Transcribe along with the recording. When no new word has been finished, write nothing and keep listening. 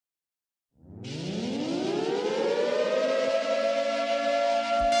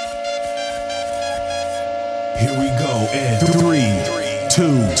Here we go in 3, 2,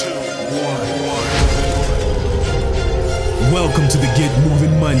 1. Welcome to the Get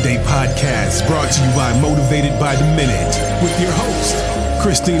Moving Monday podcast, brought to you by Motivated by the Minute, with your host,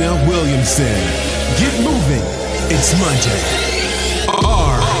 Christina Williamson. Get moving, it's Monday.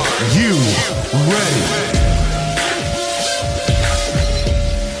 Are you ready?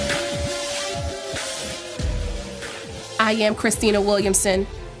 I am Christina Williamson,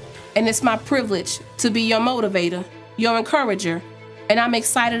 and it's my privilege to be your motivator, your encourager, and I'm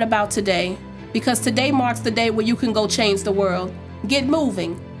excited about today because today marks the day where you can go change the world. Get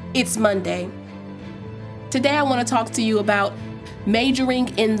moving. It's Monday. Today I want to talk to you about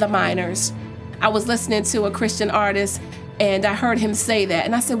majoring in the minors. I was listening to a Christian artist and I heard him say that.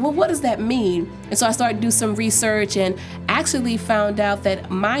 And I said, well, what does that mean? And so I started to do some research and actually found out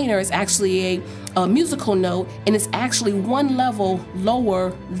that minor is actually a musical note, and it's actually one level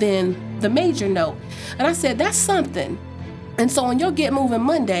lower than the major note. And I said, that's something. And so on your Get Moving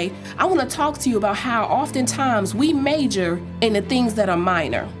Monday, I want to talk to you about how oftentimes we major in the things that are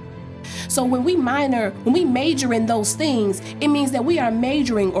minor. So when we major in those things, it means that we are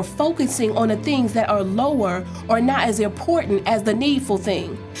majoring or focusing on the things that are lower or not as important as the needful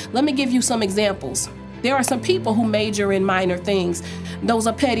thing. Let me give you some examples. There are some people who major in minor things. Those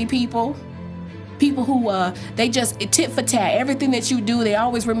are petty people. People who, they just tit for tat. Everything that you do, they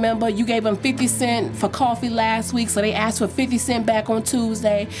always remember you gave them 50 cents for coffee last week, so they ask for 50 cents back on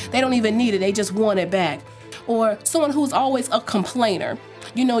Tuesday. They don't even need it, they just want it back. Or someone who's always a complainer.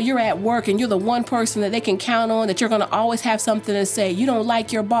 You know, you're at work and you're the one person that they can count on, that you're going to always have something to say. You don't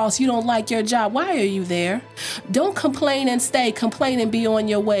like your boss. You don't like your job. Why are you there? Don't complain and stay. Complain and be on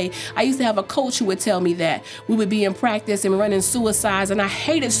your way. I used to have a coach who would tell me that. We would be in practice and running suicides, and I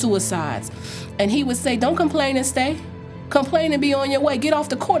hated suicides. And he would say, don't complain and stay. Complain and be on your way. Get off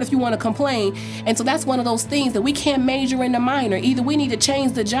the court if you want to complain. And so that's one of those things that we can't major in the minor. Either we need to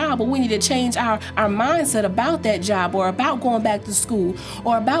change the job, or we need to change our mindset about that job, or about going back to school,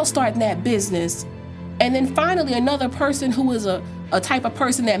 or about starting that business. And then finally, another person who is a type of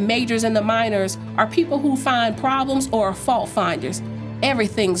person that majors in the minors are people who find problems or are fault finders.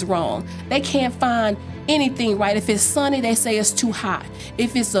 Everything's wrong. They can't find anything right. If it's sunny, they say it's too hot.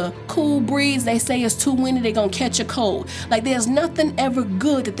 If it's a cool breeze, they say it's too windy, they're gonna catch a cold. Like, there's nothing ever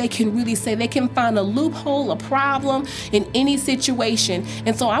good that they can really say. They can find a loophole, a problem in any situation.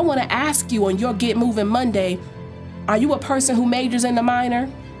 And so I want to ask you on your Get Moving Monday, are you a person who majors in the minor?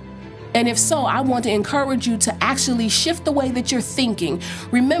 And if so, I want to encourage you to actually shift the way that you're thinking.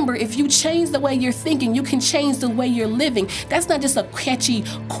 Remember, if you change the way you're thinking, you can change the way you're living. That's not just a catchy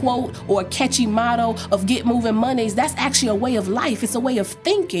quote or a catchy motto of Get Moving Mondays. That's actually a way of life. It's a way of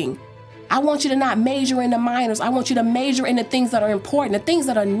thinking. I want you to not major in the minors. I want you to major in the things that are important, the things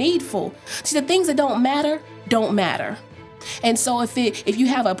that are needful. See, the things that don't matter, don't matter. And so if you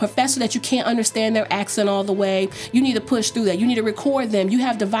have a professor that you can't understand their accent all the way, you need to push through that. You need to record them. You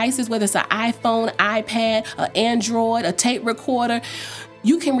have devices, whether it's an iPhone, iPad, an Android, a tape recorder.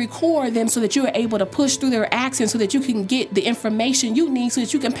 You can record them so that you're able to push through their accent so that you can get the information you need so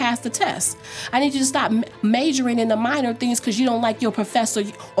that you can pass the test. I need you to stop majoring in the minor things because you don't like your professor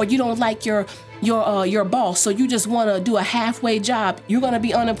or you don't like your boss, so you just want to do a halfway job. You're going to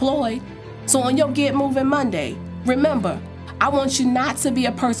be unemployed. So on your Get Moving Monday, remember, I want you not to be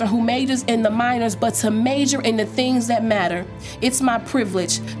a person who majors in the minors, but to major in the things that matter. It's my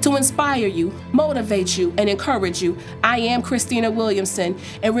privilege to inspire you, motivate you, and encourage you. I am Christina Williamson.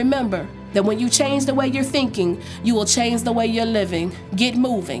 And remember that when you change the way you're thinking, you will change the way you're living. Get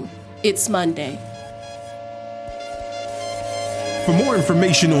moving. It's Monday. For more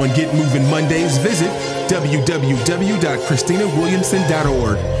information on Get Moving Mondays, visit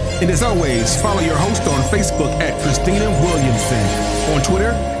www.ChristinaWilliamson.org. And as always, follow your host on Facebook at Christina Williamson, on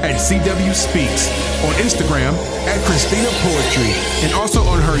Twitter at CW Speaks, on Instagram at Christina Poetry, and also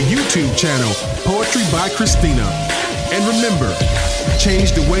on her YouTube channel, Poetry by Christina. And remember,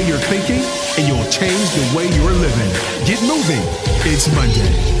 change the way you're thinking and you'll change the way you're living. Get moving. It's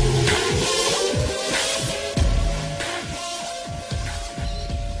Monday.